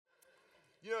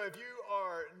You know, if you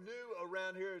are new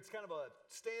around here, it's kind of a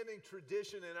standing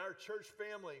tradition in our church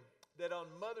family that on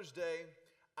Mother's Day,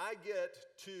 I get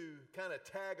to kind of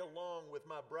tag along with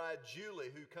my bride, Julie,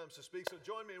 who comes to speak. So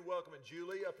join me in welcoming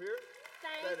Julie up here.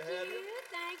 Thank you.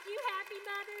 Thank you. Happy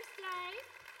Mother's Day.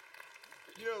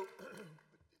 You know,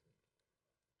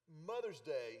 Mother's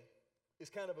Day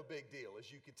is kind of a big deal, as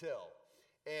you can tell.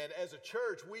 And as a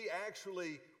church, we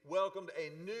actually welcomed a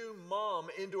new mom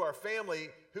into our family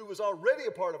who was already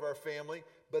a part of our family.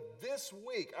 But this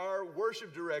week, our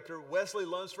worship director, Wesley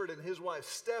Lunsford, and his wife,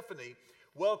 Stephanie,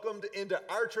 welcomed into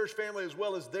our church family as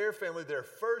well as their family, their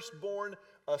firstborn,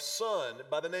 a son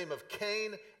by the name of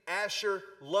Cain Asher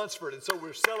Lunsford. And so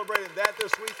we're celebrating that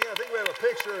this weekend. I think we have a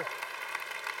picture.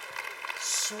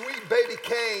 Sweet baby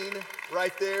Cain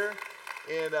right there.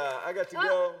 And I got to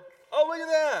go. Oh, look at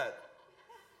that.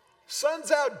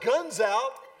 Sun's out, guns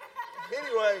out.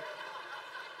 Anyway,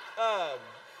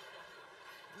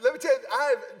 let me tell you,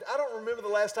 I don't remember the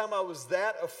last time I was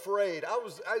that afraid.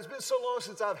 It's been so long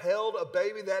since I've held a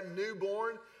baby, that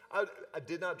newborn. I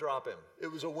did not drop him.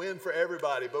 It was a win for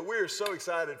everybody, but we are so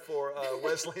excited for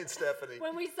Wesley and Stephanie.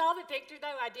 When we saw the picture,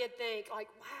 though, I did think, like,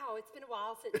 wow, it's been a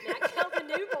while since Max held a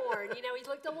newborn. You know, he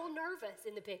looked a little nervous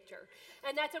in the picture,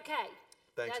 and that's okay.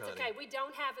 Thanks, That's honey. okay. We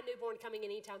don't have a newborn coming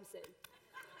anytime soon.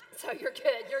 So you're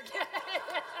good. You're good.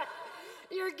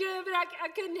 You're good, but I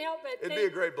couldn't help it. It'd be a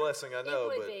great blessing, I know.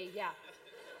 It would be, yeah.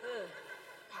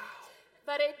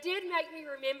 But it did make me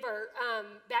remember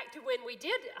back to when we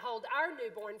did hold our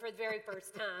newborn for the very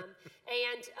first time,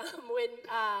 and when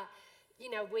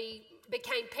we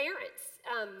became parents.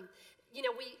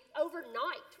 We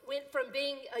overnight went from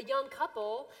being a young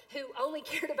couple who only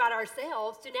cared about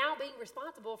ourselves to now being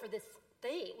responsible for this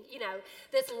thing,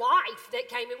 this life that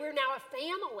came in. We're now a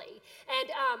family. And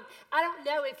I don't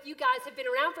know if you guys have been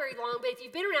around very long, but if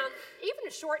you've been around even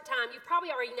a short time, you've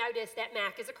probably already noticed that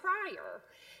Mac is a crier.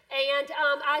 And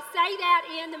I say that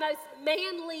in the most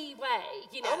manly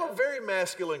way, I'm a very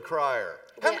masculine crier.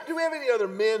 Yes. Do we have any other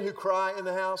men who cry in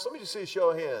the house? Let me just see a show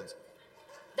of hands.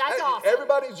 That's awesome.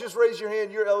 Everybody just raise your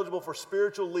hand. You're eligible for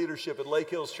spiritual leadership at Lake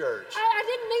Hills Church. I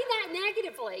didn't mean that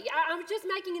negatively. I was just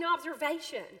making an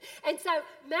observation. And so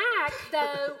Mac,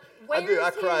 though,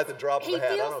 I cry at the drop of a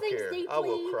hat. I don't care. Deeply, I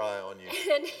will cry on you.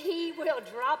 And he will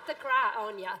drop the cry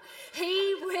on you.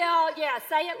 He will,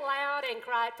 say it loud and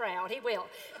cry it proud. He will.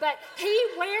 But he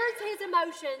wears his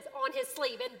emotions on his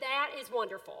sleeve, and that is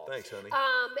wonderful. Thanks, honey.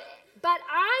 But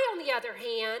I, on the other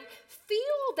hand,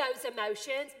 feel those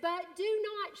emotions, but do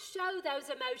not show those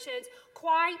emotions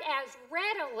quite as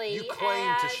readily. You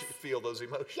claim to feel those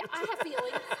emotions. Yeah, I have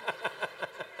feelings.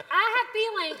 I have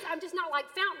feelings. I'm just not like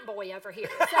Fountain Boy over here.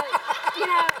 So,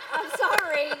 I'm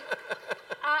sorry.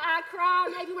 I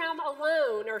cry maybe when I'm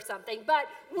alone or something. But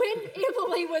when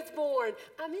Emily was born,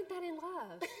 I meant that in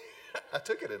love. I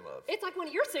took it in love. It's like one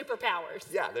of your superpowers.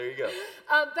 Yeah, there you go.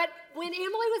 But when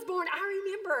Emily was born, I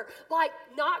remember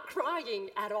not crying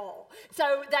at all.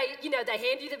 So they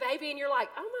hand you the baby and you're like,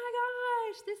 oh my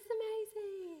gosh, this is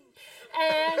amazing.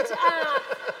 And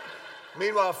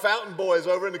meanwhile, Fountain Boy is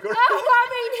over in the corner.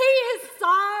 he is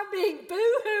sobbing,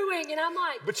 boo-hooing, and I'm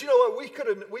like. But you know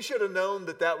what? We should have known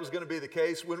that was going to be the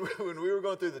case when we were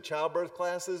going through the childbirth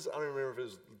classes. I don't remember if it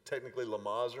was technically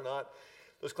Lamaze or not.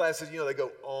 Those classes, they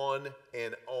go on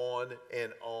and on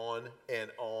and on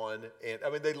and on, and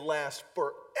they last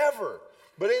forever.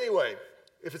 But anyway,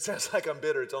 if it sounds like I'm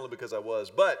bitter, it's only because I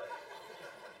was. But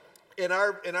in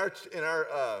our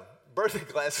birthday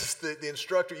classes, the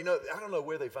instructor, I don't know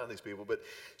where they find these people, but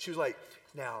she was like,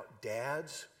 now,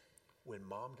 dads, when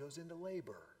mom goes into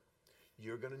labor,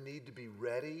 you're going to need to be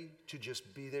ready to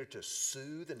just be there to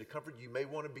soothe and to comfort. You may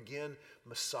want to begin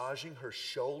massaging her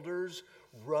shoulders,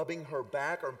 rubbing her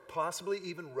back, or possibly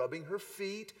even rubbing her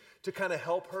feet to kind of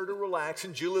help her to relax.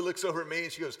 And Julie looks over at me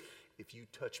and she goes, if you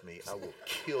touch me, I will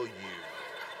kill you.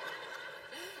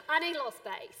 I need a little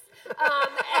space.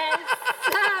 And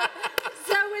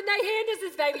so when they hand us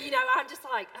this baby, I'm just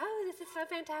like, oh, this is so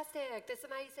fantastic. This is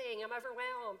amazing. I'm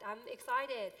overwhelmed. I'm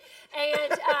excited.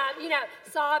 And,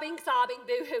 sobbing,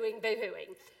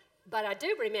 boo-hooing. But I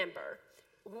do remember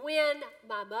when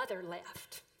my mother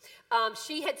left.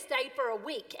 She had stayed for a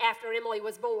week after Emily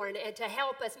was born and to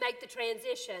help us make the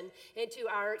transition into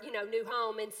our, new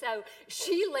home. And so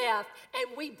she left,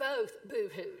 and we both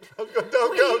boo-hooed.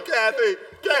 Don't go, Kathy.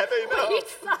 Kathy, no. We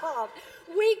sobbed.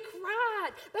 We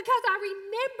cried because I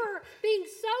remember being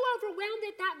so overwhelmed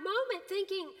at that moment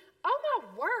thinking, oh my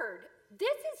word,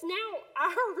 this is now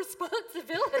our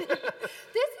responsibility.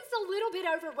 This is a little bit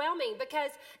overwhelming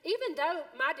because even though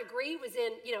my degree was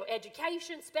in,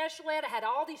 education, special ed, I had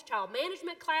all these child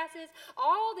management classes,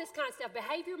 all this kind of stuff,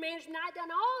 behavior management, I'd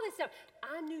done all this stuff.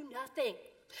 I knew nothing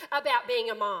about being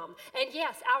a mom. And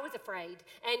yes, I was afraid.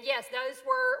 And yes, those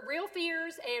were real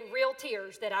fears and real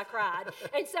tears that I cried.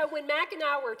 And so when Mac and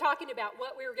I were talking about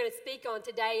what we were going to speak on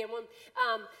today, and when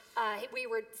we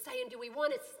were saying, do we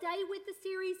want to stay with the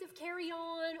series of Carry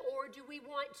On, or do we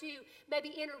want to maybe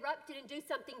interrupt it and do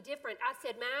something different? I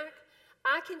said, Mac,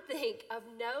 I can think of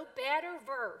no better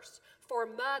verse for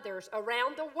mothers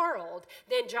around the world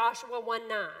than Joshua 1:9.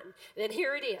 Then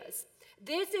here it is.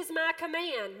 This is my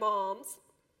command, moms.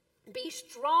 Be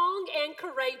strong and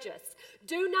courageous.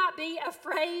 Do not be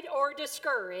afraid or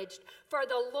discouraged, for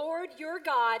the Lord your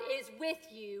God is with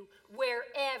you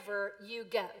wherever you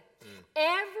go.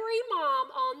 Every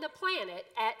mom on the planet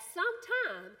at some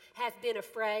time has been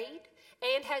afraid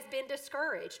and has been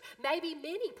discouraged. Maybe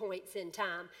many points in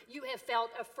time you have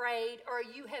felt afraid or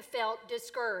you have felt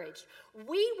discouraged.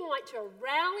 We want to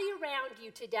rally around you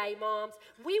today, moms.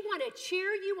 We want to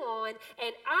cheer you on,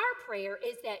 and our prayer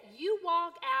is that you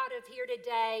walk out of here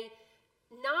today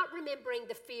not remembering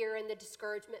the fear and the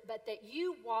discouragement, but that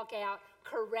you walk out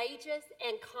courageous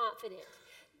and confident.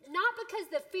 Not because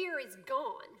the fear is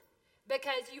gone,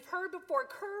 because you've heard before,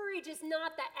 courage is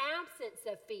not the absence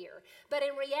of fear. But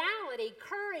in reality,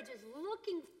 courage is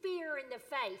looking fear in the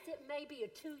face. It may be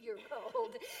a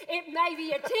 2-year-old. It may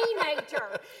be a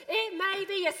teenager. It may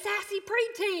be a sassy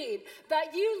preteen.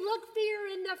 But you look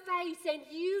fear in the face and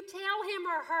you tell him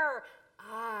or her,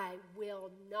 I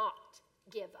will not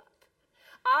give up.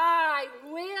 I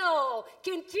will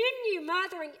continue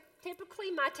mothering.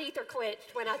 Typically, my teeth are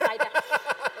clenched when I say that.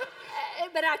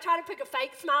 But I try to put a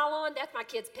fake smile on. That's my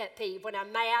kid's pet peeve. When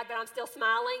I'm mad, but I'm still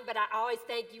smiling. But I always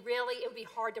think, it would be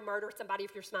hard to murder somebody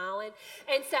if you're smiling.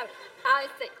 And so I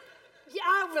think,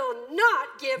 I will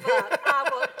not give up. I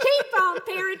will keep on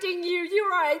parenting you. You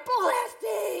are a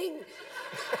blessing.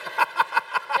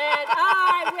 And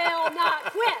I will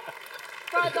not quit.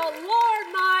 For the Lord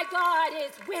my God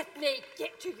is with me.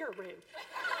 Get to your room.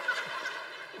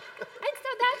 And so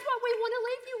that's what we want to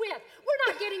leave you with. We're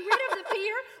not getting rid of the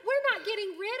fear. We're not getting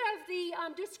rid of the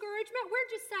discouragement. We're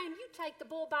just saying you take the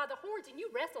bull by the horns and you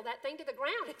wrestle that thing to the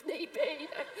ground if need be.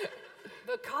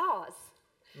 Because.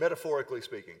 Metaphorically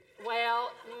speaking.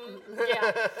 Well,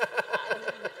 yeah.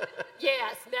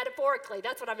 Yes, metaphorically.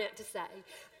 That's what I meant to say.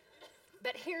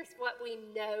 But here's what we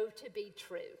know to be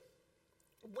true.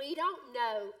 We don't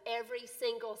know every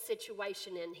single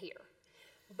situation in here.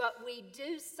 But we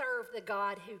do serve the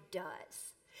God who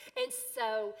does. And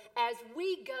so as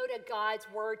we go to God's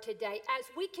word today, as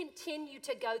we continue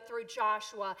to go through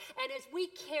Joshua, and as we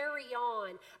carry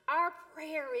on, our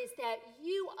prayer is that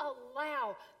you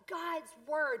allow God's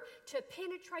word to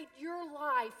penetrate your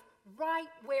life right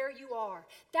where you are.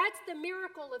 That's the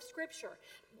miracle of Scripture.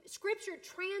 Scripture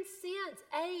transcends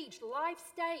age, life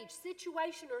stage,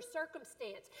 situation, or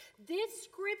circumstance. This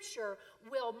Scripture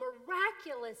will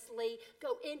miraculously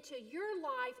go into your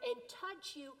life and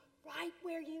touch you right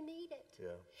where you need it.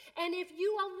 Yeah. And if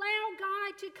you allow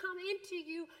God to come into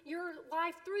your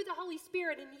life through the Holy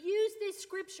Spirit and use this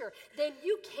Scripture, then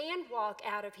you can walk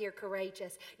out of here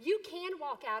courageous. You can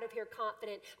walk out of here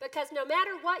confident, because no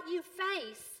matter what you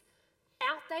face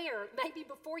out there, maybe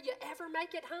before you ever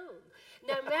make it home,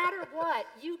 no matter what,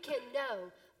 you can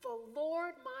know the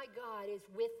Lord my God is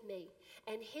with me,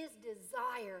 and his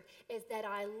desire is that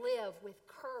I live with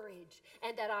courage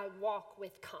and that I walk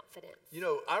with confidence.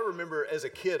 I remember as a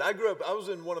kid, I was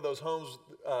in one of those homes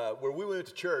where we went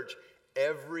to church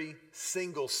every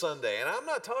single Sunday. And I'm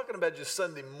not talking about just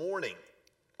Sunday morning.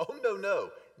 Oh, no.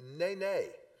 Nay.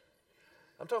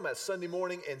 I'm talking about Sunday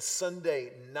morning and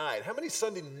Sunday night. How many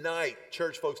Sunday night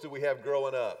church folks did we have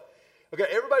growing up? Okay,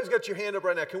 everybody's got your hand up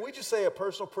right now. Can we just say a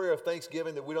personal prayer of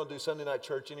thanksgiving that we don't do Sunday night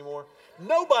church anymore?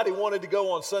 Nobody wanted to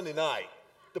go on Sunday night.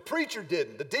 The preacher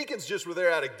didn't. The deacons just were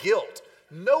there out of guilt.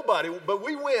 Nobody, but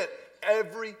we went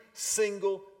every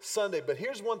single Sunday. But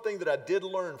here's one thing that I did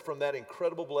learn from that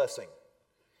incredible blessing.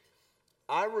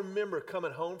 I remember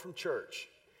coming home from church,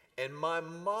 and my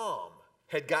mom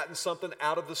had gotten something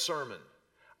out of the sermon.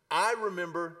 I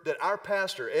remember that our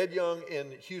pastor, Ed Young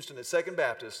in Houston at Second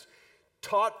Baptist,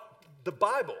 taught the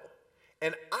Bible.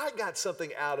 And I got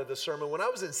something out of the sermon when I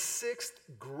was in 6th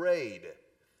grade.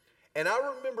 And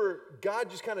I remember God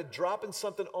just kind of dropping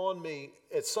something on me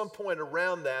at some point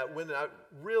around that when I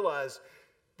realized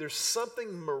there's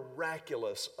something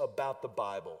miraculous about the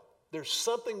Bible. There's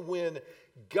something when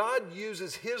God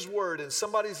uses his word in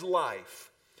somebody's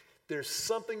life there's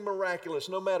something miraculous.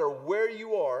 No matter where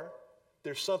you are,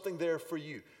 there's something there for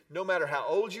you. No matter how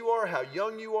old you are, how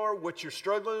young you are, what you're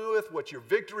struggling with, what your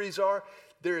victories are,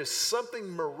 there is something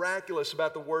miraculous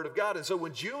about the Word of God. And so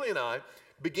when Julie and I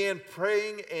began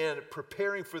praying and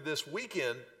preparing for this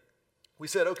weekend, we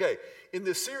said, okay, in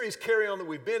this series, Carry On, that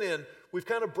we've been in, we've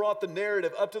kind of brought the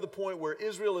narrative up to the point where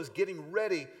Israel is getting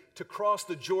ready to cross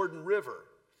the Jordan River.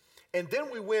 And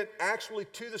then we went actually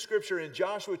to the scripture in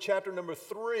Joshua chapter number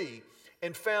 3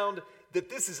 and found that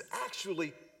this is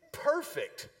actually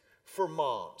perfect for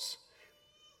moms.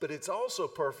 But it's also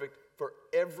perfect for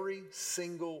every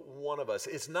single one of us.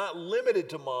 It's not limited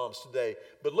to moms today,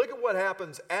 but look at what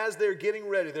happens as they're getting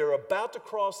ready. They're about to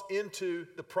cross into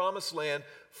the promised land,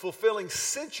 fulfilling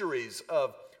centuries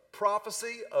of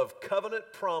prophecy, of covenant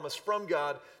promise from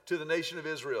God to the nation of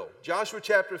Israel. Joshua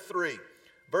chapter 3,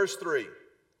 verse 3.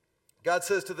 God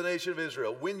says to the nation of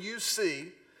Israel, when you see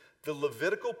the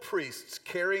Levitical priests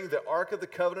carrying the Ark of the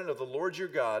Covenant of the Lord your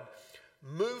God,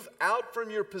 move out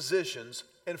from your positions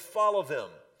and follow them.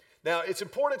 Now, it's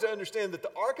important to understand that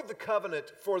the Ark of the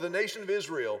Covenant for the nation of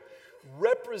Israel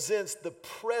represents the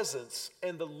presence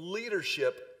and the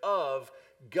leadership of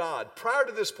God. Prior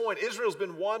to this point, Israel's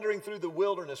been wandering through the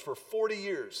wilderness for 40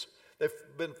 years. They've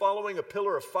been following a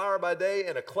pillar of fire by day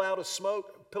and a cloud of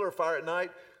smoke, pillar of fire at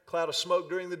night, cloud of smoke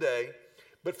during the day.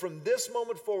 But from this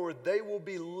moment forward, they will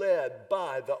be led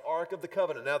by the Ark of the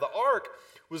Covenant. Now, the Ark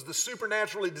was the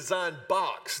supernaturally designed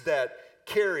box that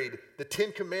carried the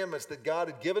 10 Commandments that God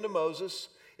had given to Moses.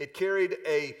 It carried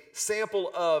a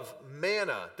sample of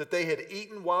manna that they had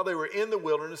eaten while they were in the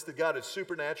wilderness that God had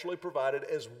supernaturally provided,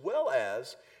 as well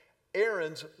as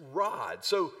Aaron's rod.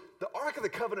 So the Ark of the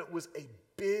Covenant was a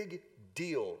big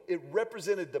deal. It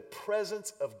represented the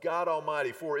presence of God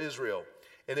Almighty for Israel.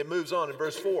 And it moves on in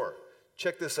verse 4.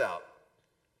 Check this out.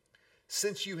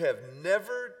 Since you have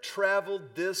never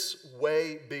traveled this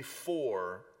way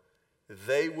before,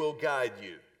 they will guide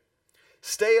you.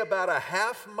 Stay about a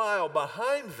half mile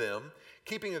behind them,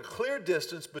 keeping a clear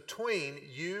distance between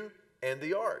you and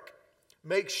the ark.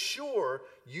 Make sure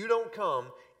you don't come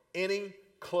any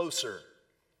closer.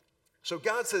 So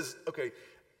God says, okay,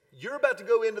 you're about to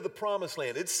go into the promised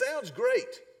land. It sounds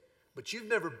great, but you've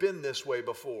never been this way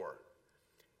before.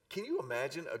 Can you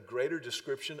imagine a greater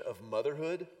description of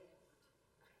motherhood?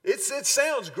 It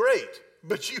sounds great,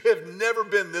 but you have never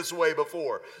been this way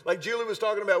before. Like Julie was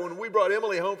talking about when we brought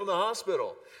Emily home from the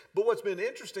hospital. But what's been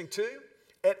interesting too,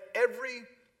 at every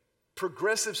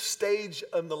progressive stage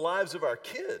in the lives of our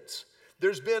kids,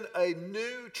 there's been a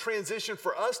new transition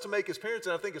for us to make as parents,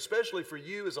 and I think especially for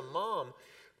you as a mom,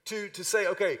 to say,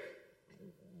 okay,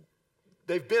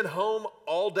 they've been home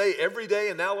all day, every day,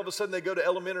 and now all of a sudden they go to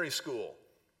elementary school.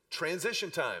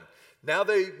 Transition time. Now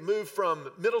they move from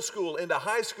middle school into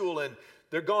high school, and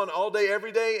they're gone all day,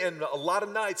 every day, and a lot of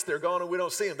nights they're gone and we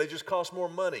don't see them. They just cost more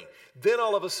money. Then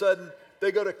all of a sudden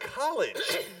they go to college.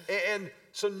 And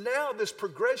so now this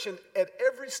progression at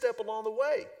every step along the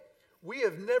way. We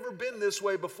have never been this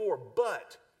way before,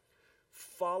 but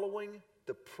following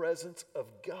the presence of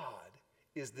God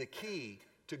is the key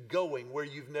to going where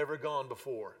you've never gone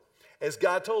before. As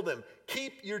God told them,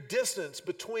 keep your distance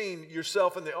between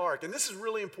yourself and the ark. And this is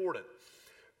really important.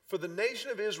 For the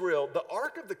nation of Israel, the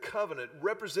Ark of the Covenant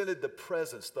represented the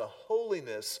presence, the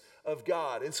holiness of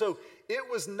God. And so it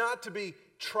was not to be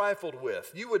trifled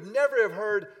with. You would never have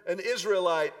heard an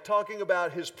Israelite talking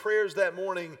about his prayers that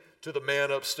morning to the man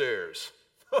upstairs.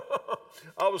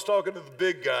 I was talking to the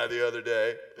big guy the other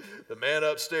day, the man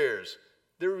upstairs.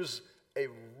 There was a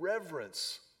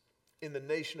reverence in the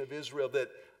nation of Israel that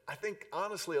I think,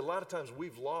 honestly, a lot of times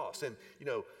we've lost. And,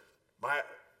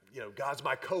 God's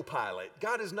my co-pilot.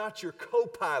 God is not your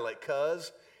co-pilot,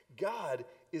 cuz. God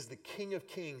is the King of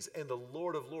Kings and the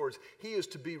Lord of Lords. He is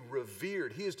to be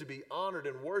revered. He is to be honored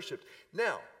and worshiped.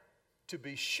 Now, to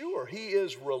be sure, He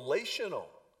is relational,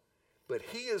 but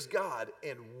He is God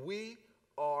and we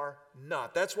are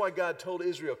not. That's why God told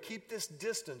Israel, keep this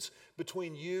distance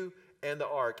between you and the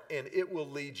ark, and it will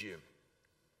lead you.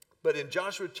 But in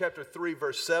Joshua chapter 3,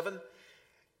 verse 7,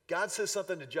 God says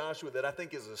something to Joshua that I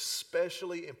think is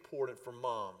especially important for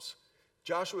moms.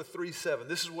 Joshua 3:7,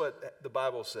 this is what the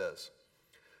Bible says.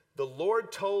 The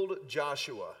Lord told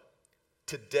Joshua,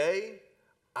 today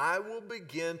I will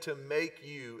begin to make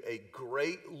you a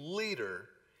great leader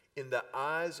in the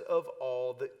eyes of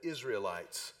all the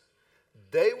Israelites.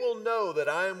 They will know that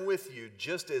I am with you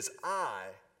just as I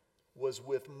was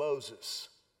with Moses.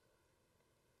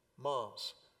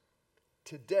 Moms,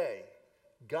 today,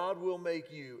 God will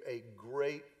make you a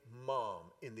great mom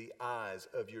in the eyes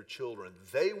of your children.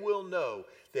 They will know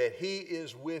that He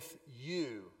is with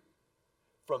you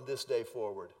from this day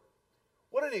forward.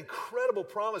 What an incredible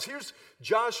promise. Here's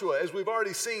Joshua, as we've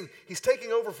already seen, he's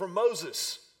taking over from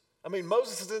Moses. I mean,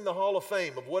 Moses is in the Hall of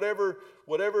Fame of whatever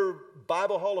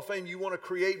Bible Hall of Fame you want to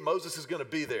create, Moses is going to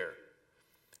be there.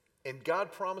 And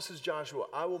God promises Joshua,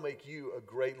 I will make you a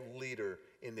great leader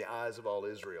in the eyes of all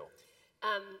Israel.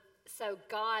 So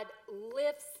God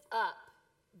lifts up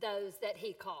those that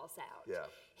he calls out. Yeah.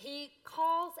 He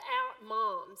calls out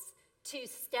moms to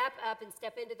step up and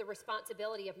step into the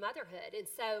responsibility of motherhood. And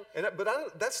so,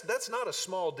 that's not a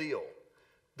small deal.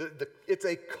 It's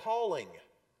a calling.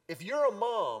 If you're a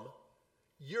mom,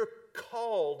 you're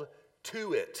called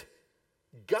to it.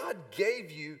 God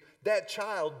gave you that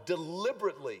child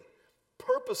deliberately,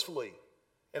 purposefully.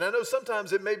 And I know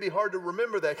sometimes it may be hard to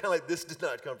remember that, kind of like this did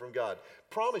not come from God.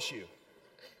 Promise you,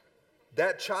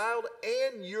 that child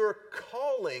and your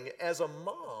calling as a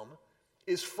mom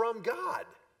is from God.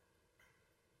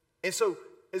 And so,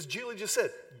 as Julie just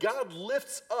said, God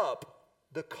lifts up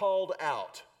the called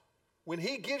out. When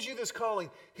he gives you this calling,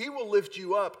 he will lift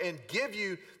you up and give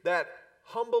you that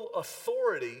humble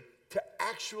authority to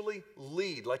actually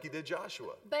lead like he did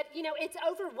Joshua. But, it's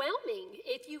overwhelming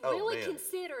if you really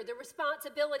consider the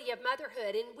responsibility of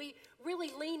motherhood. And we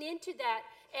really lean into that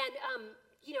and,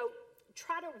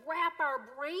 try to wrap our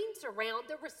brains around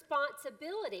the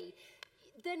responsibility.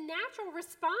 The natural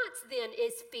response then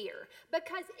is fear,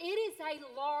 because it is a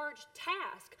large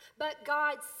task. But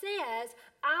God says,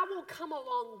 I will come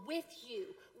along with you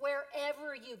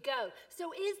wherever you go.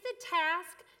 So is the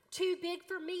task too big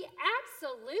for me?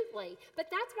 Absolutely. But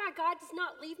that's why God does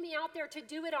not leave me out there to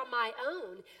do it on my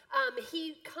own.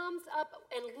 He comes up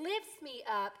and lifts me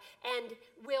up and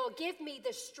will give me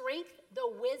the strength,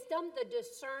 the wisdom, the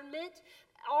discernment,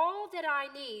 all that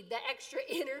I need, the extra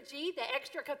energy, the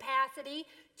extra capacity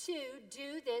to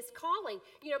do this calling.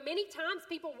 Many times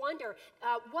people wonder,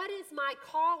 what is my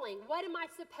calling? What am I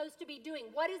supposed to be doing?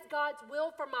 What is God's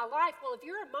will for my life? Well, if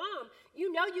you're a mom,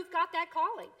 you know you've got that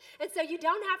calling. And so you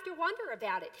don't have to wonder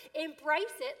about it.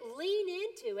 Embrace it, lean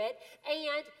into it,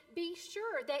 and be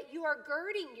sure that you are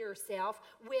girding yourself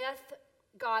with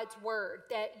God's word,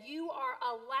 that you are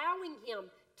allowing him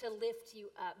to lift you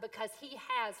up because he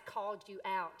has called you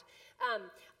out.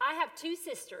 I have two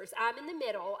sisters. I'm in the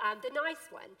middle. I'm the nice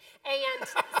one. And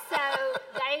so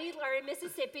they are in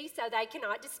Mississippi, so they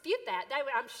cannot dispute that. They,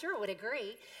 I'm sure, would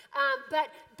agree. But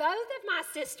both of my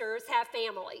sisters have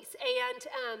families.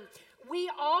 And we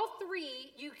all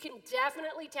three, you can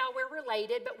definitely tell we're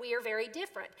related, but we are very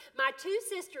different. My two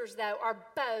sisters, though, are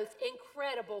both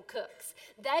incredible cooks.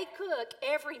 They cook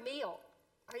every meal.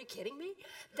 Are you kidding me?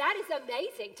 That is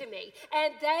amazing to me.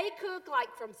 And they cook like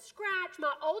from scratch.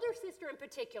 My older sister in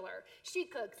particular, she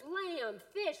cooks lamb,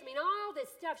 fish, all this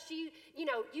stuff. She,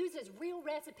 uses real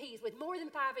recipes with more than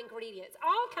 5 ingredients,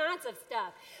 all kinds of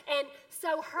stuff. And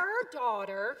so her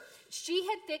daughter, she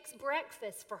had fixed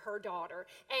breakfast for her daughter.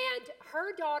 And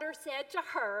her daughter said to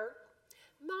her,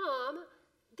 Mom,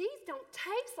 these don't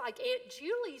taste like Aunt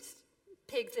Julie's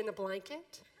pigs in a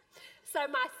blanket. So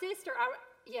my sister,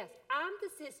 yes, I'm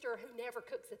the sister who never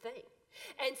cooks a thing.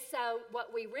 And so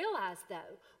what we realized,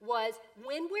 though, was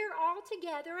when we're all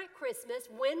together at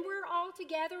Christmas, when we're all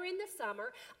together in the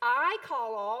summer, I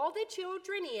call all the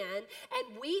children in,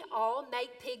 and we all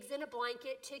make pigs in a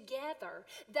blanket together.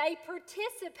 They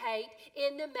participate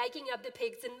in the making of the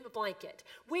pigs in the blanket,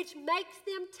 which makes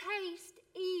them taste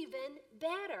even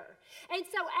better. And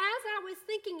so as I was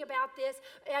thinking about this,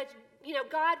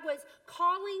 God was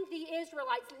calling the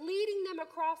Israelites, leading them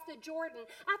across the Jordan,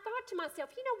 I thought to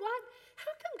myself, you know what?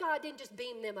 How come God didn't just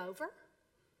beam them over?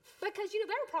 Because, they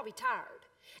were probably tired.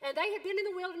 And they had been in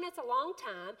the wilderness a long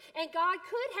time, and God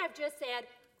could have just said,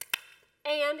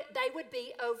 and they would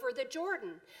be over the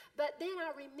Jordan. But then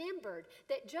I remembered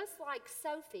that just like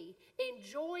Sophie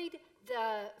enjoyed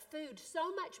the food so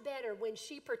much better when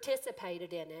she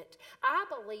participated in it, I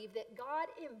believe that God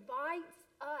invites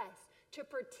us to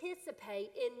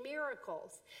participate in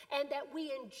miracles, and that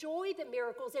we enjoy the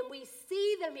miracles and we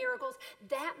see the miracles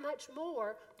that much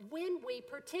more when we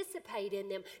participate in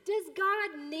them. Does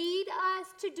God need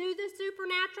us to do the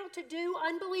supernatural, to do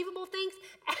unbelievable things?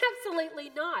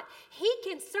 Absolutely not. He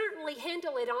can certainly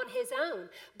handle it on his own,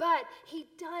 but he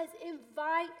does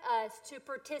invite us to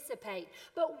participate.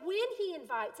 But when he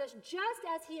invites us, just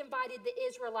as he invited the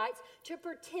Israelites to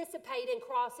participate in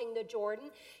crossing the Jordan,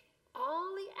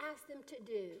 all he asked them to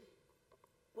do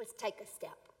was take a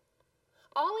step.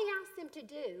 All he asked them to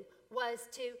do was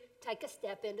to take a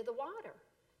step into the water.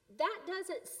 That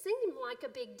doesn't seem like a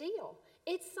big deal.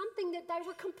 It's something that they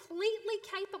were completely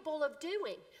capable of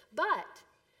doing. But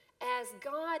as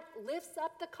God lifts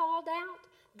up the called out,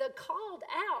 The called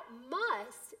out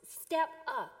must step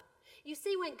up. You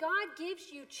see, when God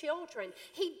gives you children,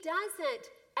 he doesn't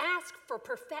ask for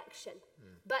perfection,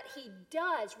 but he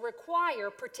does require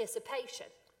participation.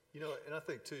 You know, and I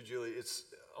think too, Julie, it's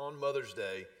on Mother's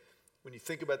Day, when you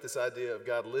think about this idea of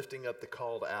God lifting up the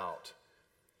called out,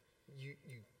 you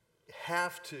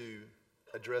have to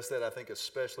address that, I think,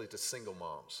 especially to single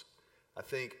moms. I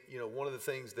think, you know, one of the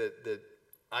things that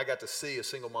I got to see a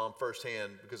single mom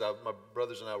firsthand, because my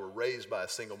brothers and I were raised by a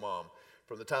single mom.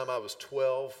 From the time I was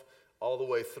 12 all the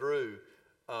way through,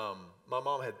 my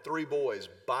mom had 3 boys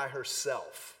by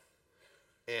herself,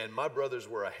 and my brothers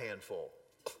were a handful.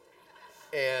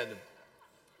 And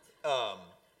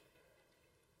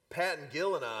Pat and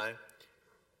Gil and I,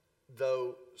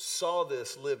 though, saw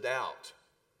this lived out.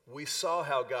 We saw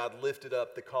how God lifted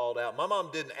up the called out. My mom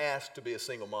didn't ask to be a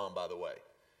single mom, by the way.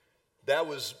 That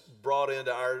was brought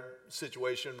into our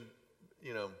situation,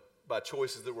 you know, by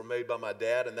choices that were made by my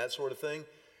dad and that sort of thing.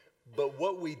 But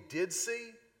what we did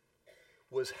see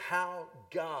was how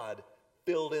God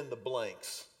filled in the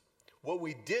blanks. What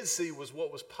we did see was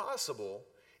what was possible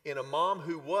in a mom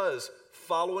who was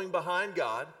following behind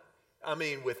God, I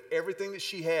mean, with everything that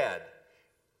she had.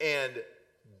 And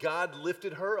God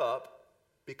lifted her up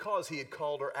because he had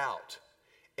called her out.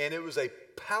 And it was a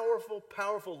powerful,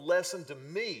 powerful lesson to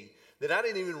me that I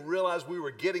didn't even realize we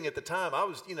were getting at the time. I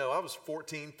was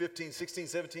 14, 15, 16,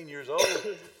 17 years old.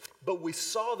 But we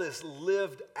saw this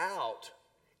lived out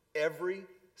every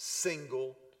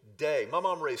single day. My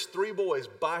mom raised 3 boys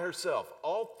by herself.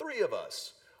 All 3 of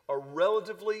us are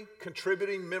relatively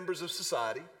contributing members of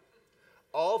society.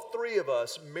 All 3 of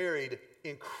us married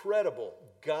incredible,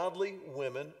 godly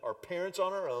women. Our parents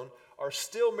on our own are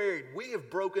still married. We have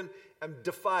broken and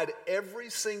defied every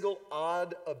single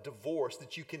odd of divorce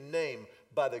that you can name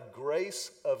by the grace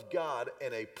of God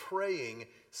and a praying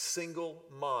single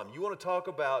mom. You want to talk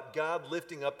about God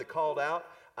lifting up the called out?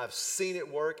 I've seen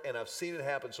it work and I've seen it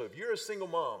happen. So if you're a single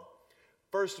mom,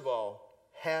 first of all,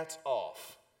 hats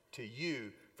off to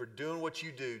you for doing what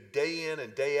you do day in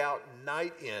and day out,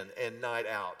 night in and night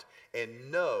out.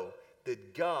 And know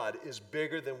that God is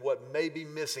bigger than what may be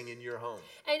missing in your home.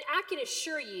 And I can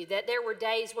assure you that there were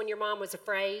days when your mom was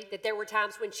afraid, that there were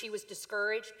times when she was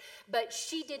discouraged, but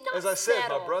she did not As I said,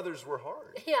 settle. my brothers were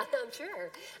hard. Yeah, I'm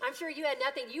sure. I'm sure you had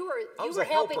nothing. You was were a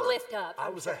helping helper. lift up. I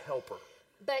was a helper.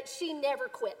 But she never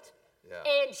quit. Yeah.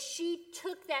 And she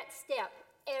took that step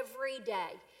every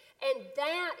day. And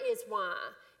that is why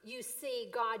you see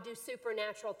God do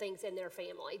supernatural things in their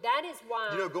family. That is why.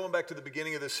 You know, going back to the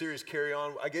beginning of this series, Carry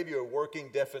On, I gave you a working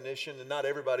definition, and not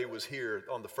everybody was here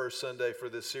on the first Sunday for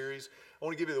this series. I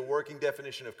want to give you the working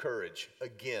definition of courage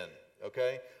again,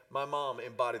 okay? My mom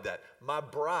embodied that. My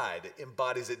bride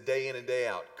embodies it day in and day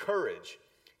out. Courage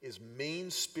is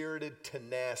mean-spirited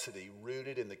tenacity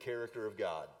rooted in the character of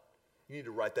God. You need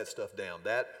to write that stuff down.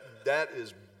 That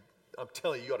is, I'm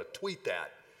telling you, you ought to tweet that.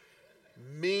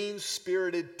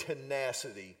 Mean-spirited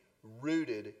tenacity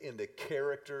rooted in the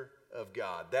character of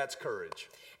God. That's courage.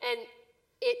 And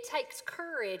it takes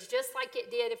courage, just like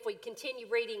it did if we continue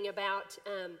reading about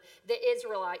the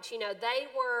Israelites. You know, they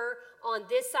were on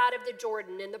this side of the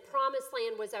Jordan, and the promised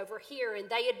land was over here, and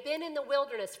they had been in the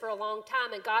wilderness for a long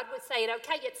time, and God was saying,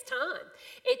 okay, it's time.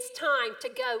 It's time to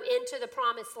go into the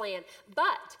promised land.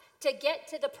 But to get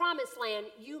to the promised land,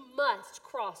 you must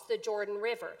cross the Jordan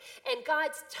River. And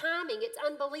God's timing, it's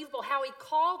unbelievable how he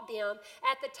called them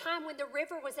at the time when the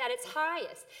river was at its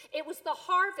highest. It was the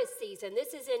harvest season.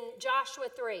 This is in Joshua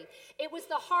 3. It was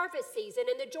the harvest season,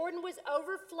 and the Jordan was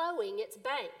overflowing its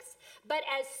banks. But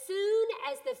as soon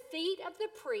as the feet of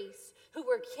the priests who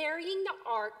were carrying the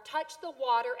ark touched the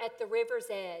water at the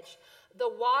river's edge, the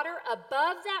water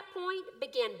above that point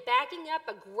began backing up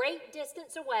a great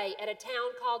distance away at a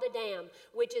town called Adam,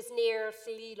 which is near,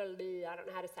 I don't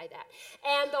know how to say that.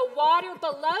 And the water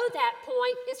below that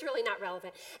point, it's really not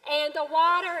relevant. And the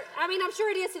water, I mean, I'm sure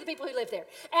it is to the people who live there.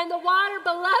 And the water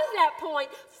below that point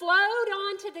flowed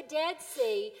onto the Dead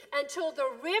Sea until the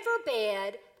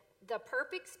riverbed, the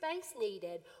perfect space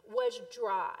needed, was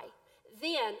dry.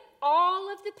 Then all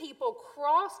of the people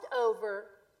crossed over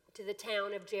to the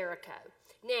town of Jericho.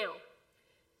 Now,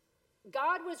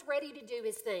 God was ready to do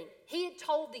his thing. He had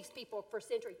told these people for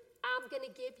centuries, I'm going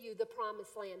to give you the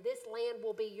promised land. This land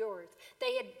will be yours.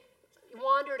 They had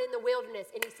wandered in the wilderness,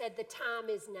 and he said, the time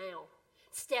is now.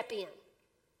 Step in.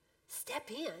 Step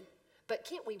in. But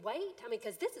can't we wait? I mean,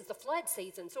 because this is the flood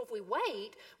season, so if we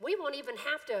wait, we won't even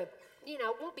have to,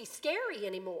 it won't be scary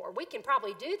anymore. We can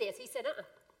probably do this. He said,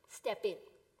 step in.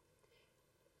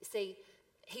 See,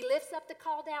 he lifts up the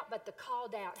called out, but the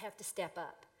called out have to step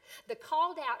up. The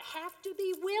called out have to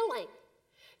be willing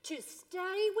to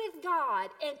stay with God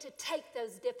and to take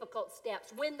those difficult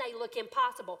steps when they look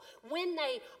impossible, when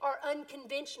they are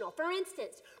unconventional. For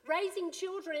instance, raising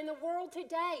children in the world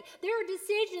today, there are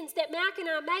decisions that Mac and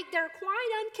I make that are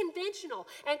quite unconventional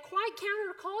and quite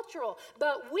countercultural,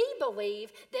 but we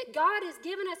believe that God has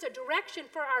given us a direction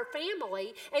for our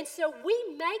family, and so we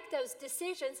make those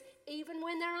decisions even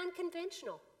when they're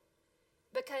unconventional,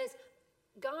 because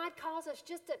God calls us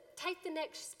just to take the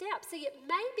next step. See, it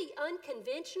may be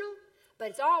unconventional, but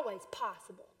it's always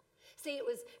possible. See, it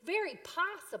was very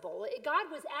possible. God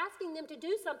was asking them to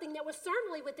do something that was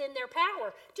certainly within their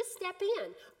power. Just step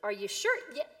in. Are you sure?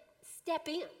 Yeah, step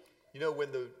in. You know,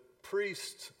 when the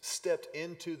priests stepped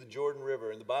into the Jordan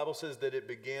River, and the Bible says that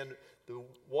the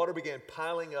water began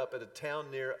piling up at a town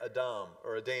near Adam,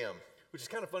 or Adam, which is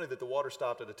kind of funny that the water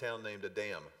stopped at a town named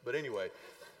Adam. But anyway,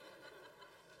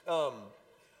 I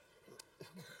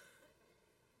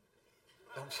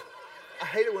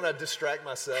hate it when I distract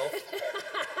myself.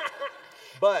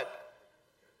 But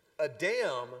a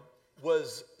dam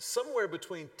was somewhere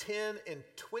between 10 and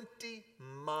 20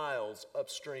 miles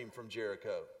upstream from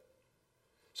Jericho.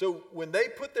 So when they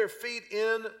put their feet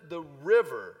in the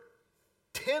river,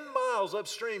 10 miles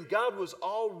upstream, God was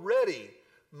already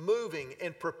moving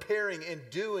and preparing and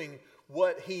doing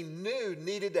what he knew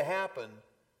needed to happen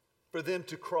for them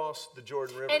to cross the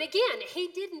Jordan River. And again, he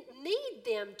didn't need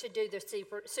them to do the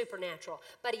supernatural,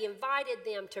 but he invited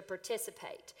them to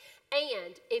participate.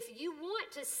 And if you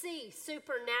want to see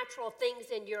supernatural things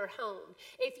in your home,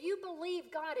 if you believe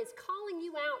God is calling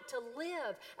you out to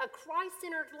live a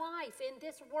Christ-centered life in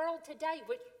this world today,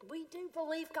 which we do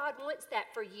believe God wants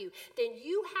that for you, then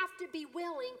you have to be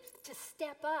willing to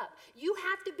step up. You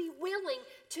have to be willing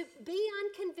to be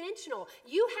unconventional.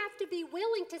 You have to be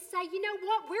willing to say, you know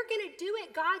what, we're going to do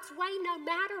it God's way no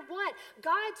matter what.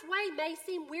 God's way may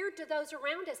seem weird to those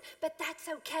around us, but that's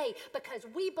okay, because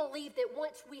we believe that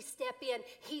once we step in,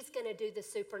 he's going to do the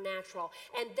supernatural.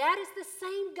 And that is the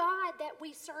same God that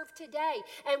we serve today.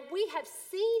 And we have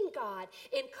seen God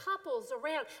in couples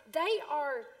around. They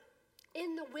are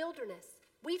in the wilderness.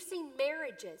 We've seen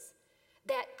marriages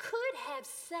that could have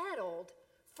settled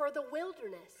for the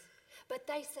wilderness, but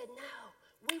they said, no,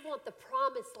 we want the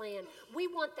promised land. We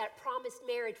want that promised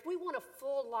marriage. We want a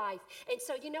full life. And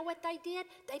so you know what they did?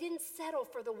 They didn't settle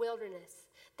for the wilderness.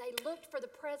 They looked for the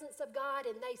presence of God,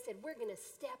 and they said, we're going to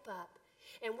step up,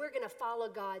 and we're going to follow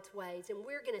God's ways, and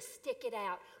we're going to stick it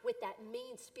out with that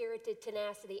mean-spirited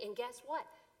tenacity. And guess what?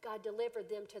 God delivered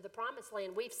them to the promised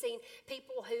land. We've seen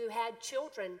people who had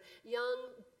children,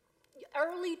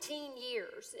 early teen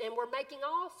years, and were making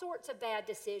all sorts of bad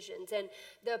decisions, and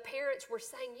the parents were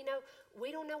saying, you know, we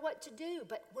don't know what to do,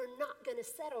 but we're not going to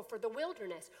settle for the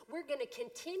wilderness. We're going to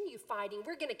continue fighting.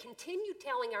 We're going to continue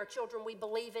telling our children we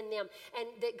believe in them and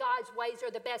that God's ways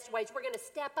are the best ways. We're going to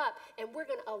step up, and we're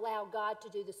going to allow God to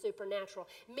do the supernatural.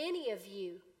 Many of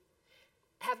you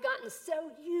have gotten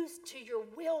so used to your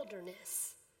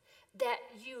wilderness that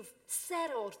you've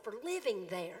settled for living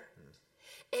there.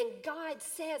 And God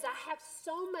says, I have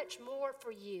so much more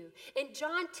for you. In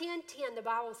John 10:10, the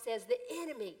Bible says, the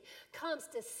enemy comes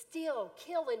to steal,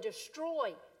 kill, and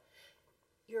destroy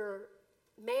your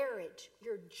marriage,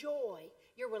 your joy,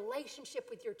 your relationship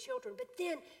with your children. But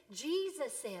then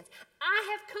Jesus says,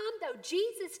 I have come, though.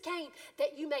 Jesus came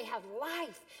that you may have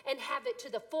life and have it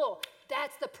to the full.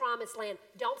 That's the promised land.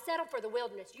 Don't settle for the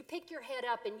wilderness. You pick your head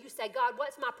up and you say, God,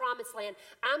 what's my promised land?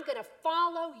 I'm going to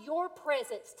follow your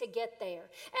presence to get there.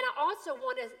 And I also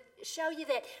want to show you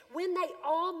that when they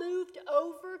all moved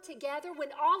over together, when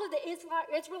all of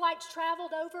the Israelites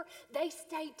traveled over, they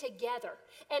stayed together.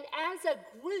 And as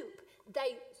a group,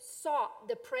 they sought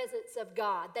the presence of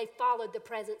God. They followed the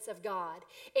presence of God.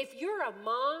 If you're a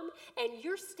mom and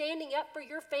you're standing up for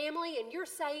your family and you're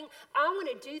saying, I want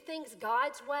to do things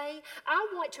God's way, I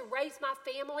want to raise my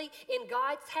family in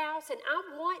God's house, and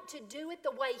I want to do it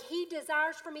the way He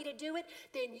desires for me to do it,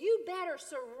 then you better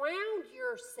surround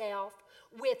yourself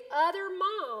with other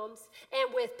moms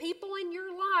and with people in your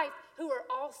life who are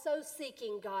also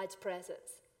seeking God's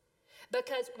presence.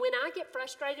 Because when I get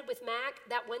frustrated with Mac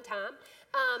that one time,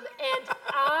 and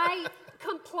I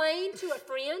complain to a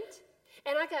friend,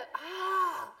 and I go,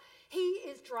 he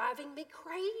is driving me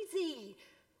crazy.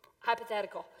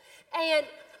 Hypothetical. And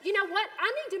you know what? I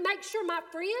need to make sure my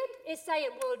friend is saying,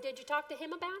 well, did you talk to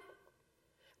him about it?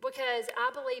 Because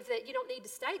I believe that you don't need to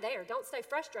stay there. Don't stay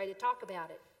frustrated. Talk about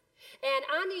it. And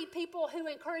I need people who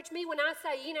encourage me when I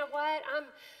say, you know what,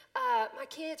 my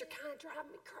kids are kind of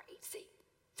driving me crazy.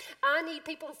 I need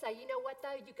people to say, you know what,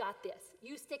 though, you got this.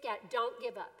 You stick at it. Don't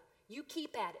give up. You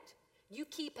keep at it. You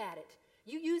keep at it.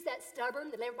 You use that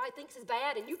stubborn that everybody thinks is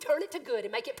bad and you turn it to good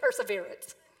and make it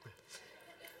perseverance.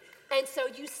 And so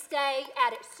you stay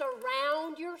at it.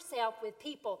 Surround yourself with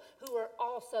people who are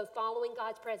also following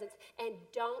God's presence, and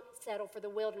don't settle for the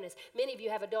wilderness. Many of you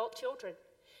have adult children,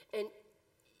 and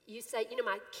you say,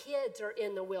 my kids are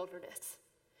in the wilderness.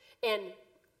 And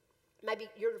maybe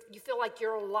you feel like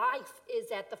your life is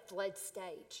at the flood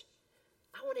stage.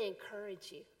 I want to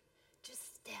encourage you.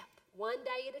 Just step one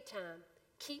day at a time.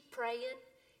 Keep praying.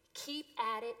 Keep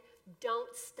at it.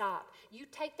 Don't stop. You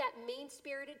take that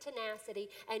mean-spirited tenacity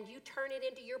and you turn it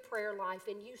into your prayer life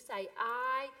and you say,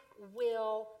 I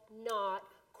will not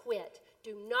quit.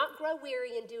 Do not grow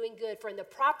weary in doing good, for in the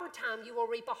proper time you will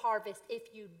reap a harvest if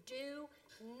you do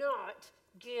not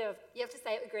give. You have to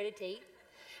say it with gritted teeth.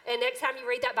 And next time you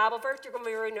read that Bible verse, you're going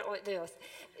to be reading it like this.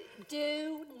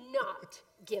 Do not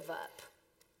give up.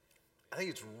 I think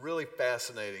it's really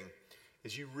fascinating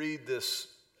as you read this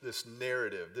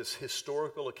narrative, this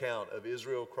historical account of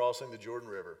Israel crossing the Jordan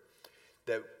River,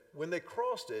 that when they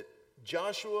crossed it,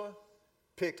 Joshua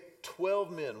picked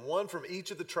 12 men, one from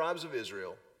each of the tribes of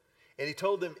Israel, and he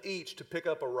told them each to pick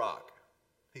up a rock.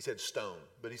 He said stone,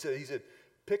 but he said,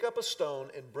 pick up a stone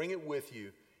and bring it with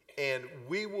you, and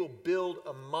we will build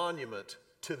a monument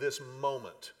to this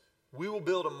moment. We will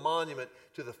build a monument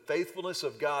to the faithfulness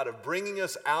of God of bringing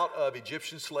us out of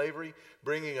Egyptian slavery,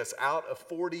 bringing us out of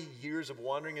 40 years of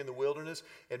wandering in the wilderness,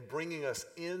 and bringing us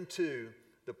into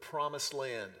the promised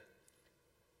land.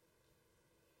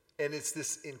 And it's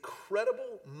this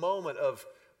incredible moment of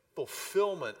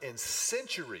fulfillment and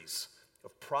centuries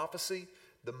of prophecy,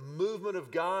 the movement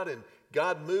of God and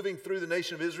God moving through the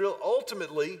nation of Israel,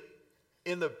 ultimately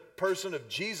in the person of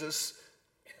Jesus,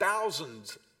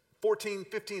 thousands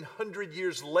 1,500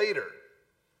 years later.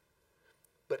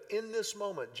 But in this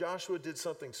moment, Joshua did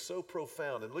something so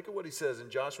profound. And look at what he says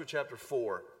in Joshua chapter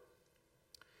 4,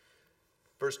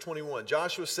 verse 21.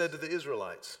 Joshua said to the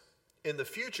Israelites, in the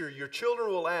future, your children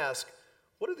will ask,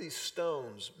 what do these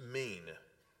stones mean?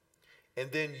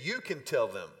 And then you can tell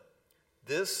them,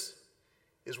 this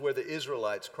is where the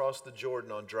Israelites crossed the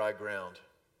Jordan on dry ground.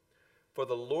 For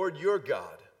the Lord your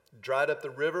God dried up the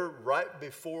river right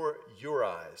before your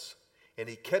eyes, and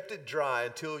he kept it dry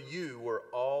until you were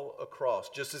all across,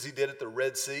 just as he did at the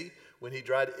Red Sea when he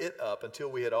dried it up until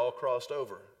we had all crossed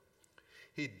over.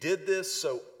 He did this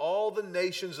so all the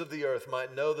nations of the earth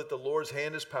might know that the Lord's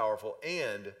hand is powerful,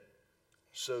 and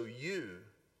so you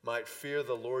might fear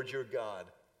the Lord your God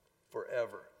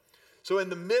forever. So in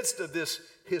the midst of this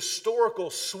historical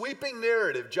sweeping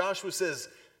narrative, Joshua says,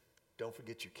 don't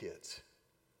forget your kids.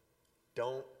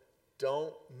 Don't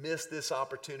miss this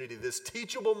opportunity, this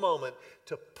teachable moment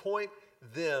to point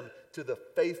them to the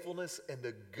faithfulness and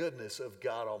the goodness of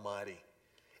God Almighty.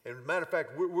 And as a matter of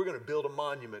fact, we're going to build a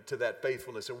monument to that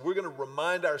faithfulness, and we're going to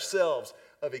remind ourselves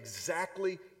of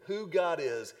exactly who God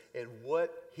is and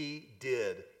what he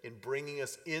did in bringing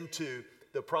us into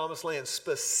the promised land,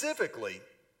 specifically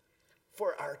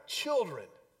for our children,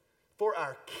 for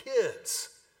our kids.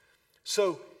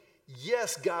 So,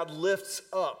 yes, God lifts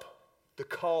up the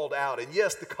called out. And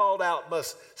yes, the called out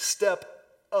must step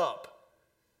up.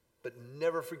 But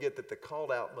never forget that the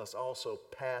called out must also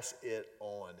pass it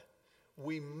on.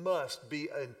 We must be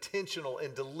intentional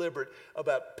and deliberate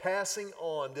about passing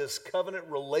on this covenant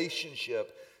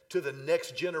relationship to the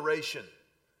next generation.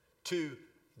 To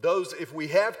those, if we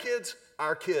have kids,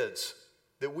 our kids,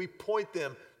 that we point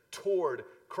them toward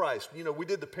Christ. You know, we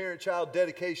did the parent-child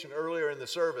dedication earlier in the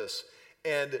service,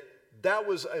 and that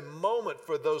was a moment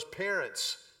for those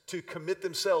parents to commit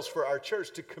themselves, for our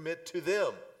church to commit to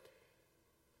them.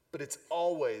 But it's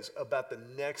always about the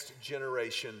next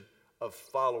generation of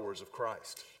followers of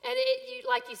Christ. And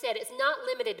like you said, it's not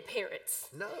limited to parents.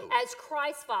 No. As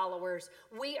Christ followers,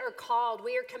 we are called,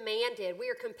 we are commanded, we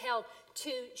are compelled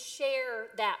to share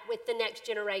that with the next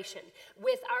generation,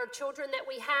 with our children that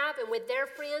we have and with their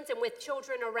friends and with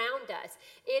children around us.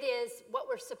 It is what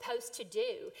we're supposed to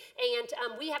do.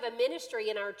 And we have a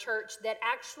ministry in our church that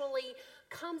actually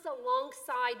comes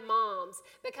alongside moms,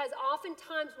 because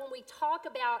oftentimes when we talk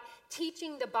about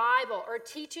teaching the Bible or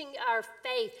teaching our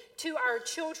faith to our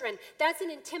children, that's an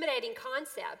intimidating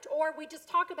concept. Or we just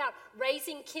talk about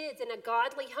raising kids in a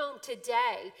godly home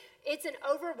today. It's an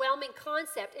overwhelming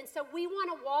concept. And so we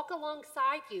want to walk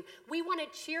alongside you. We want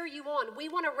to cheer you on. We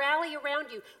want to rally around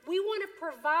you. We want to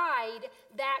provide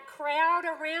that crowd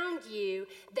around you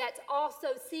that's also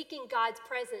seeking God's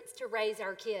presence to raise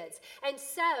our kids. And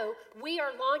so we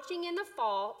are launching in the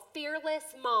fall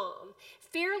Fearless Mom.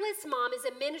 Fearless Mom is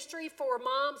a ministry for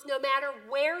moms no matter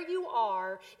where you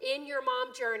are in your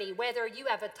mom journey, whether you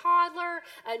have a toddler,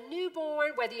 a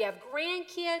newborn, whether you have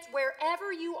grandkids,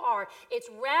 wherever you are. It's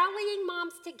rallying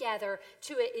moms together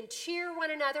to cheer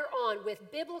one another on with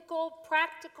biblical,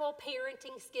 practical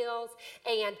parenting skills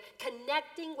and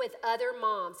connecting with other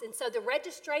moms. And so the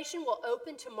registration will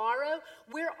open tomorrow.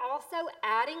 We're also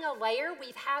adding a layer.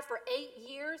 We've had for 8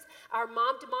 years our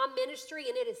mom-to-mom ministry,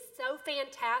 and it is so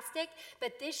fantastic.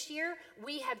 But this year,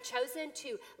 we have chosen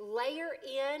to layer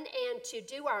in and to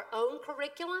do our own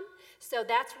curriculum. So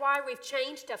that's why we've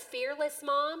changed to Fearless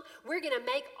Mom. We're going to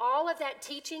make all of that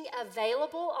teaching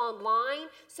available online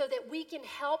so that we can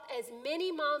help as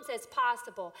many moms as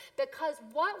possible. Because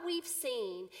what we've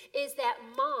seen is that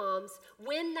moms,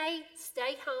 when they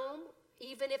stay home,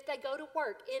 even if they go to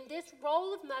work, in this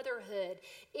role of motherhood,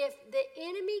 if the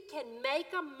enemy can make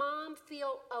a mom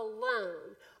feel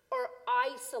alone or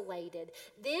isolated,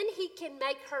 then he can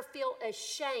make her feel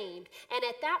ashamed. And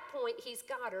at that point, he's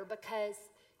got her because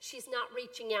she's not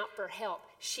reaching out for help.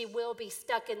 She will be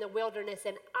stuck in the wilderness.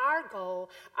 And our goal,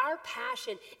 our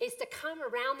passion is to come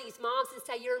around these moms and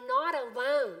say, you're not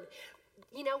alone.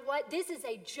 You know what? This is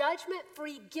a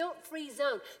judgment-free, guilt-free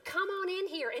zone. Come on in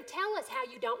here and tell us how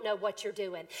you don't know what you're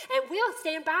doing. And we'll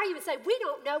stand by you and say, we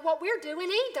don't know what we're doing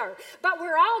either, but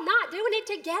we're all not doing it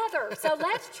together. So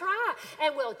let's try.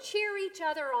 And we'll cheer each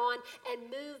other on and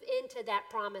move into that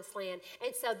promised land.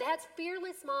 And so that's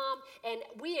Fearless Mom. And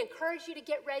we encourage you to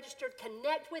get registered,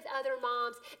 connect with other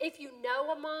moms. If you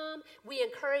know a mom, we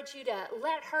encourage you to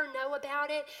let her know about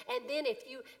it. And then if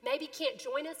you maybe can't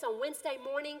join us on Wednesday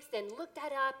mornings, then look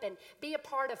that up and be a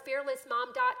part of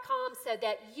fearlessmom.com so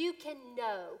that you can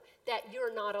know that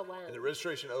you're not alone. And the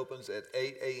registration opens at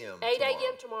 8 a.m. 8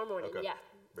 a.m. tomorrow morning. Okay. Yeah,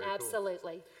 Very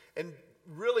absolutely. Cool. And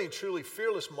really and truly,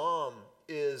 Fearless Mom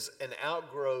is an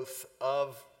outgrowth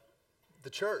of the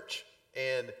church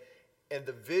and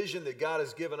the vision that God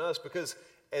has given us. Because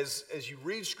as you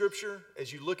read Scripture,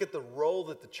 as you look at the role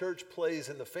that the church plays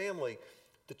in the family,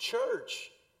 the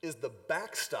church is the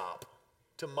backstop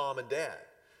to mom and dad.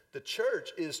 The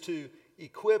church is to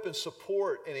equip and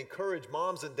support and encourage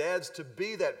moms and dads to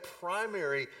be that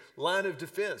primary line of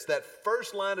defense, that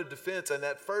first line of defense and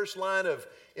that first line of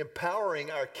empowering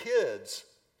our kids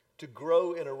to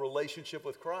grow in a relationship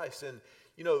with Christ. And,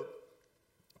 you know,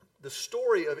 the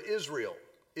story of Israel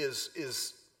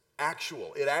is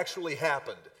actual. It actually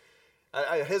happened.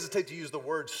 I hesitate to use the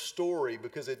word story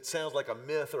because it sounds like a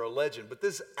myth or a legend, but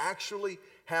this actually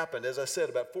happened, as I said,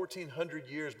 about 1,400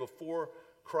 years before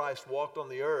Christ walked on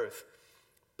the earth.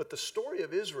 But the story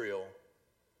of Israel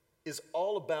is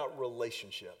all about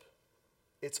relationship.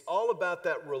 It's all about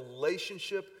that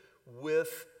relationship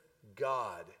with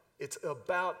God. It's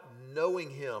about knowing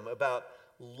Him, about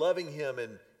loving Him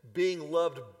and being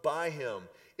loved by Him.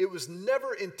 It was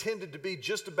never intended to be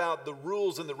just about the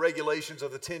rules and the regulations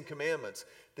of the Ten Commandments.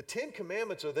 The Ten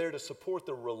Commandments are there to support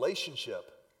the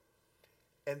relationship.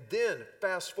 And then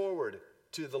fast forward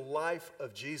to the life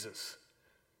of Jesus.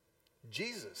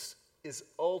 Jesus is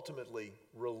ultimately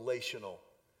relational.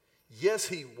 Yes,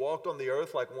 He walked on the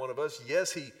earth like one of us.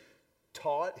 Yes, He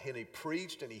taught and He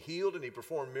preached and He healed and He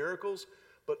performed miracles.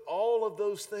 But all of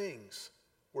those things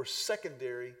were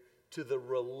secondary to the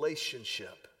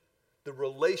relationship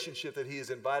that He has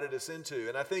invited us into.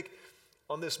 And I think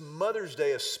on this Mother's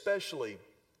Day especially,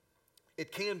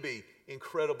 it can be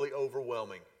incredibly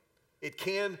overwhelming. It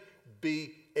can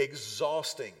be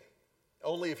exhausting,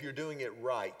 only if you're doing it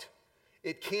right.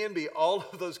 It can be all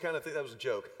of those kind of things. That was a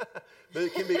joke. But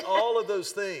it can be all of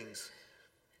those things.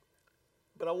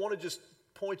 But I want to just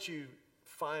point you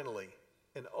finally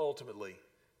and ultimately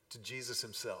to Jesus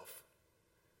Himself.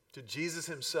 To Jesus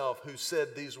Himself, who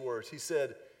said these words. He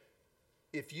said,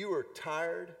 if you are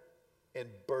tired and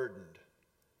burdened,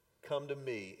 come to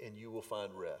me and you will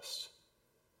find rest.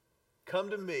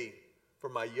 Come to me, for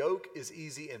my yoke is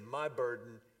easy and my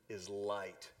burden is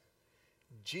light.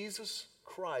 Jesus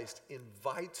Christ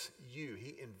invites you,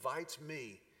 He invites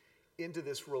me into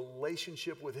this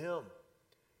relationship with Him.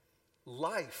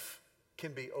 Life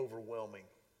can be overwhelming,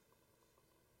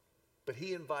 but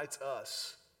He invites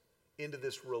us into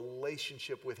this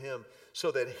relationship with Him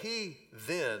so that He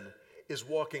then is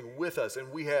walking with us,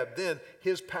 and we have then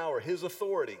His power, His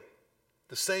authority,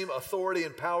 the same authority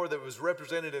and power that was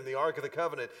represented in the Ark of the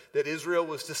Covenant that Israel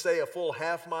was to stay a full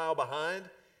half mile behind.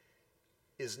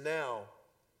 is now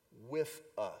with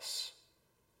us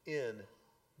in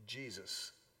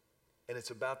Jesus. And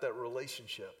it's about that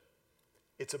relationship.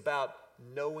 It's about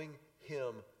knowing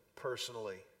him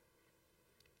personally.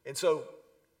 And so,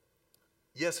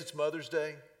 yes, it's Mother's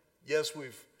Day. Yes,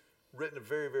 we've written a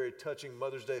very, very touching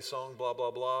Mother's Day song, blah,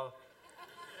 blah, blah.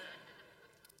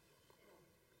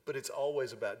 But it's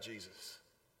always about Jesus.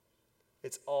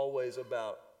 It's always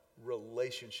about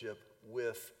relationship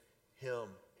with him.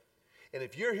 And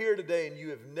if you're here today and you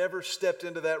have never stepped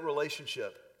into that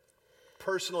relationship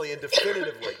personally and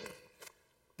definitively,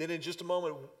 then in just a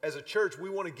moment, as a church, we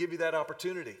want to give you that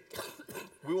opportunity.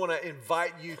 We want to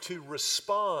invite you to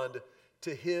respond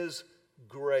to his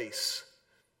grace.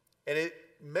 And it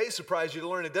may surprise you to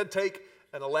learn it doesn't take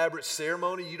an elaborate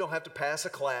ceremony. You don't have to pass a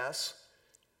class.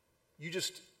 You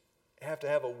just have to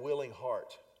have a willing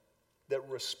heart that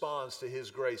responds to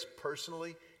his grace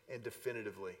personally and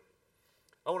definitively.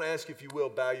 I want to ask you, if you will,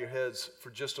 bow your heads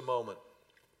for just a moment.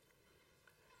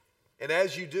 And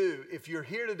as you do, if you're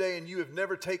here today and you have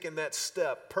never taken that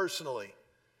step personally,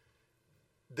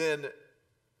 then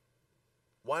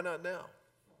why not now?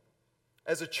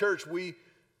 As a church, we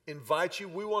invite you,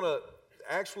 we want to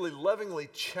actually lovingly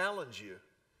challenge you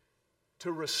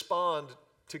to respond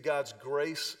to God's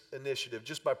grace initiative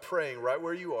just by praying right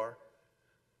where you are.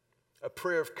 A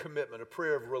prayer of commitment, a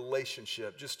prayer of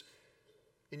relationship. Just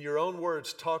in your own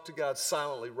words, talk to God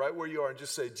silently right where you are and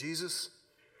just say, Jesus,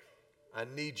 I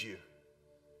need you.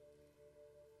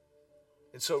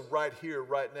 And so right here,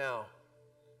 right now,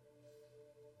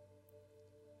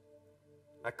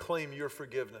 I claim your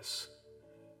forgiveness.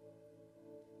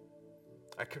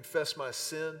 I confess my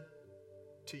sin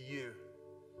to you.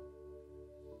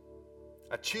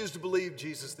 I choose to believe,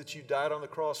 Jesus, that you died on the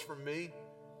cross for me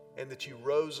and that you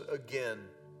rose again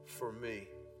for me.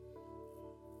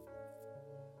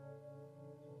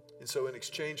 And so in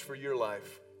exchange for your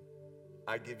life,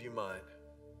 I give you mine.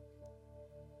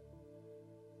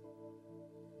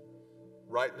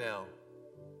 Right now,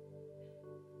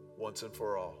 once and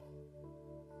for all.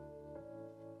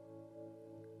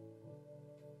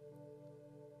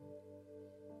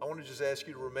 I want to just ask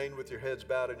you to remain with your heads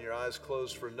bowed and your eyes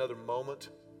closed for another moment.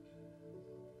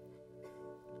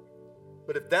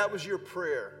 But if that was your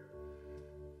prayer,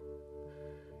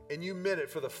 and you meant it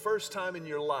for the first time in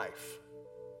your life,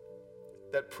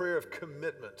 that prayer of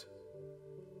commitment,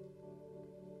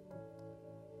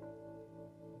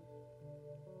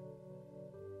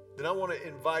 then I want to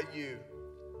invite you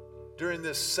during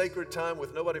this sacred time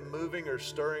with nobody moving or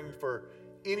stirring for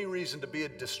any reason to be a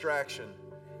distraction.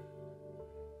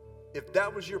 If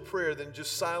that was your prayer, then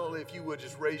just silently, if you would,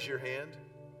 just raise your hand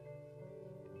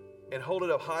and hold it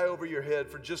up high over your head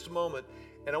for just a moment.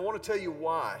 And I want to tell you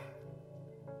why.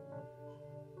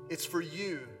 It's for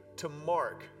you to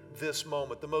mark this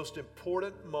moment, the most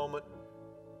important moment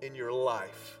in your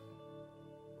life.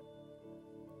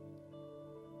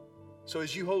 So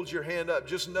as you hold your hand up,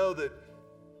 just know that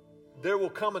there will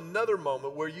come another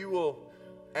moment where you will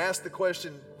ask the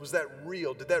question, was that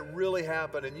real? Did that really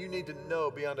happen? And you need to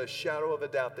know beyond a shadow of a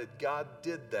doubt that God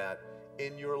did that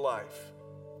in your life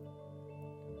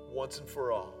once and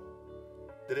for all.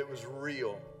 That it was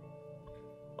real.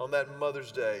 On that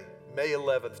Mother's Day, May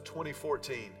 11th,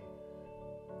 2014,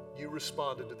 you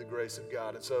responded to the grace of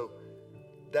God. And so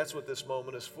that's what this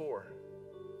moment is for.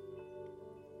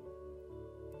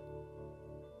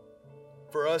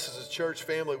 For us as a church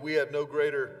family, we have no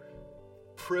greater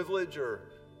privilege or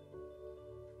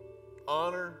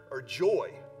honor or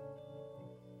joy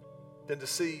than to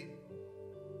see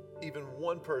even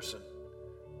one person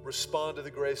respond to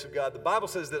the grace of God. The Bible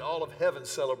says that all of heaven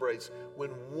celebrates when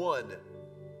one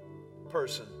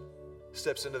person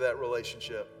steps into that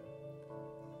relationship.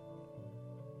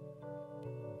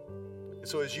 And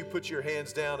so as you put your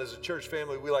hands down as a church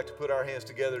family, we like to put our hands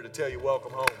together to tell you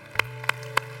welcome home.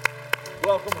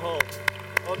 Welcome home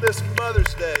on this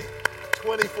Mother's Day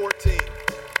 2014.